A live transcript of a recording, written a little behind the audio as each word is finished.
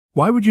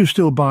Why would you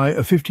still buy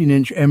a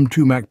 15-inch M2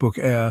 MacBook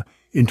Air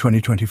in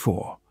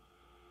 2024?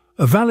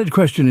 A valid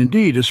question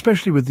indeed,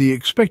 especially with the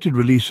expected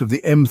release of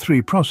the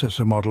M3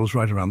 processor models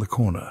right around the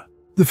corner.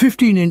 The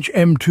 15-inch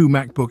M2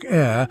 MacBook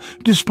Air,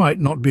 despite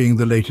not being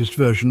the latest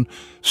version,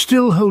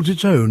 still holds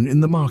its own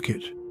in the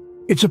market.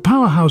 It's a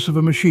powerhouse of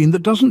a machine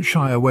that doesn't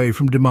shy away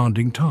from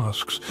demanding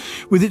tasks.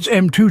 With its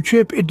M2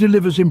 chip, it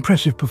delivers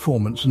impressive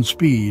performance and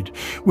speed.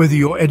 Whether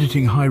you're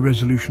editing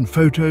high-resolution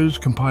photos,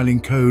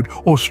 compiling code,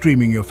 or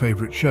streaming your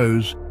favorite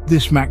shows,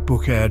 this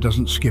MacBook Air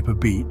doesn't skip a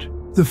beat.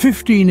 The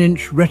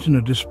 15-inch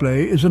Retina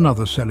display is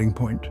another selling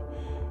point.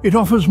 It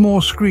offers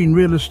more screen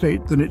real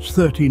estate than its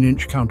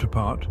 13-inch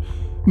counterpart,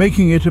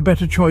 making it a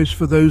better choice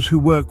for those who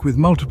work with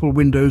multiple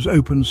windows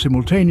open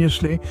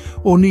simultaneously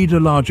or need a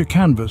larger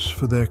canvas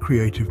for their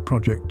creative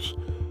projects.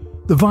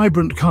 The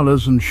vibrant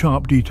colors and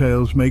sharp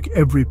details make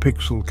every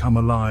pixel come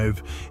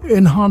alive,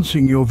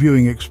 enhancing your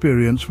viewing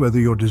experience whether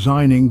you're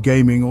designing,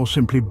 gaming, or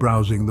simply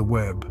browsing the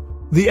web.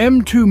 The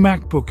M2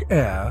 MacBook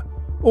Air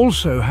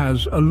also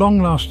has a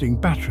long-lasting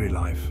battery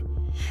life.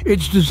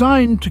 It's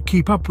designed to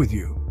keep up with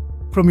you.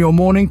 From your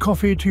morning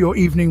coffee to your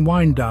evening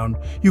wind-down,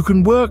 you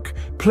can work,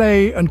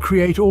 play, and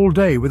create all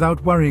day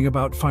without worrying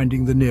about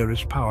finding the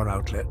nearest power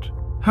outlet.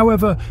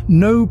 However,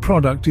 no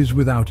product is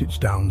without its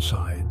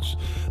downsides.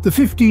 The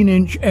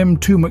 15-inch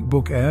M2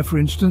 MacBook Air, for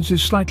instance,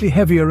 is slightly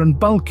heavier and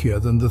bulkier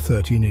than the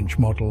 13-inch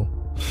model.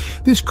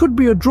 This could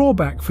be a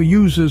drawback for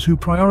users who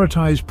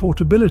prioritize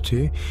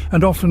portability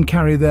and often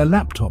carry their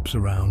laptops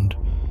around.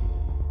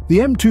 The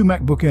M2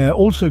 MacBook Air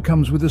also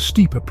comes with a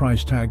steeper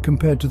price tag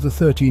compared to the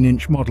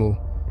 13-inch model.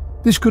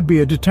 This could be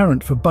a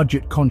deterrent for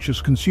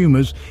budget-conscious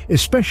consumers,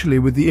 especially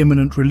with the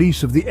imminent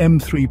release of the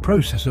M3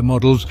 processor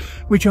models,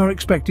 which are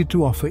expected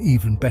to offer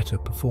even better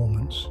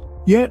performance.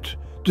 Yet,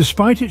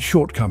 despite its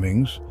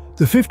shortcomings,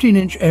 the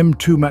 15-inch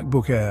M2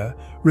 MacBook Air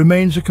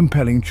remains a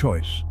compelling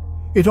choice.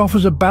 It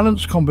offers a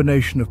balanced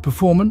combination of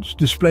performance,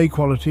 display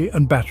quality,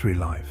 and battery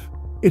life.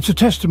 It's a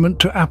testament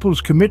to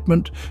Apple's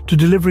commitment to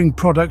delivering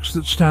products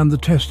that stand the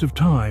test of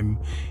time,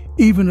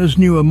 even as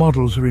newer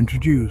models are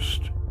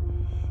introduced.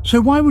 So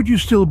why would you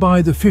still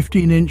buy the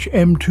 15-inch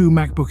M2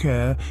 MacBook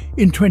Air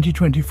in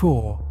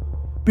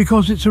 2024?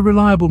 Because it's a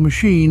reliable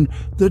machine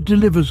that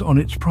delivers on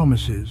its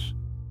promises.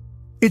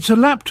 It's a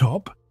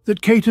laptop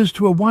that caters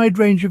to a wide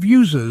range of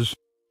users,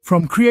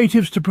 from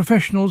creatives to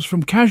professionals,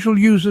 from casual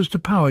users to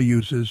power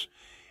users.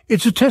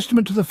 It's a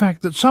testament to the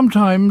fact that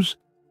sometimes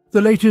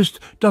the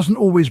latest doesn't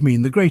always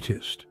mean the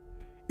greatest.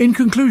 In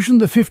conclusion,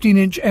 the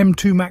 15-inch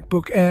M2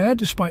 MacBook Air,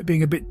 despite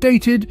being a bit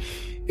dated,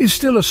 is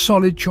still a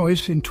solid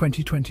choice in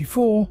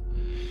 2024.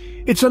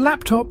 It's a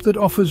laptop that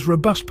offers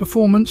robust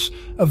performance,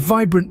 a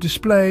vibrant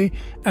display,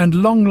 and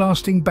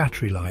long-lasting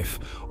battery life,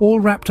 all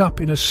wrapped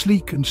up in a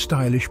sleek and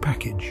stylish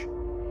package.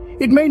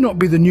 It may not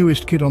be the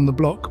newest kid on the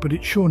block, but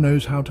it sure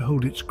knows how to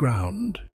hold its ground.